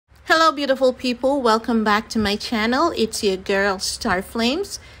Hello beautiful people, welcome back to my channel. It's your girl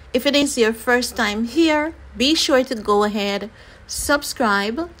Starflames. If it is your first time here, be sure to go ahead,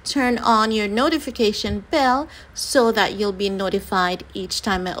 subscribe, turn on your notification bell so that you'll be notified each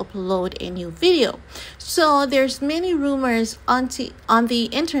time I upload a new video. So there's many rumors on the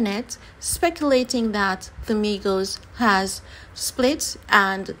internet speculating that the Migos has split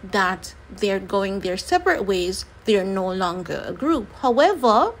and that they're going their separate ways. They're no longer a group.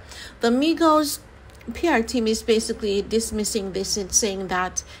 However, the Migos PR team is basically dismissing this and saying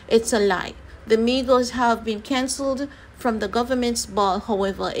that it's a lie. The Migos have been cancelled from the government's ball.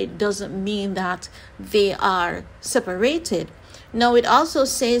 However, it doesn't mean that they are separated. Now, it also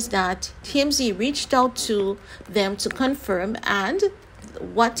says that TMZ reached out to them to confirm, and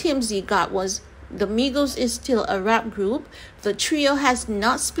what TMZ got was the Migos is still a rap group. The trio has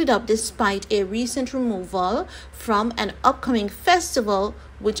not split up despite a recent removal from an upcoming festival,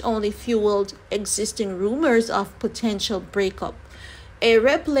 which only fueled existing rumors of potential breakup. A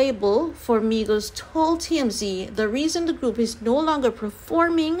rep label for Migos told TMZ the reason the group is no longer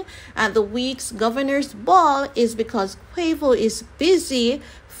performing at the week's Governor's Ball is because Quavo is busy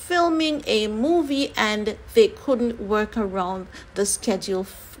filming a movie and they couldn't work around the schedule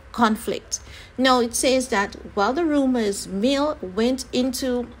conflict. Now, it says that while the rumors mill went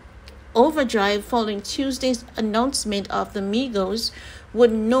into overdrive following Tuesday's announcement of the Migos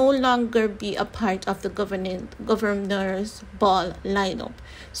would no longer be a part of the Governor's Ball lineup.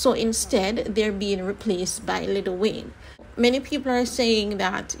 So instead, they're being replaced by Lil Wayne. Many people are saying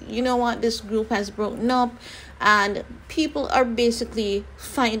that, you know what, this group has broken up, and people are basically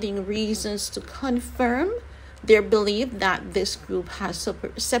finding reasons to confirm their belief that this group has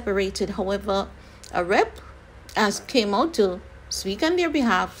separated. However, a rep has came out to speak on their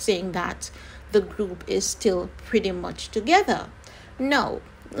behalf, saying that the group is still pretty much together. Now,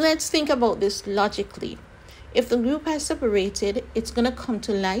 let's think about this logically. If the group has separated, it's going to come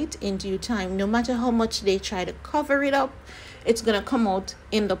to light in due time. No matter how much they try to cover it up, it's going to come out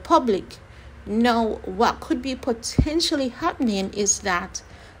in the public. Now, what could be potentially happening is that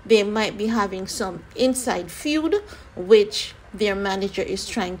they might be having some inside feud, which their manager is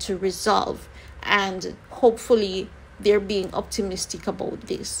trying to resolve. And hopefully they're being optimistic about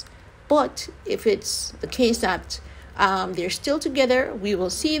this. But if it's the case that they're still together, we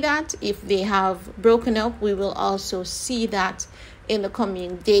will see that. If they have broken up, we will also see that in the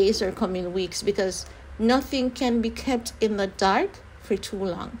coming days or coming weeks, because nothing can be kept in the dark for too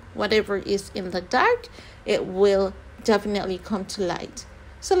long. Whatever is in the dark, it will definitely come to light.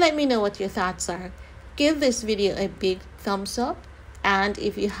 So let me know what your thoughts are. Give this video a big thumbs up. And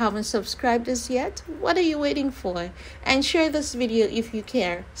if you haven't subscribed as yet, what are you waiting for? And share this video if you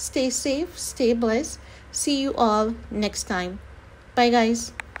care. Stay safe, stay blessed. See you all next time. Bye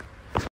guys.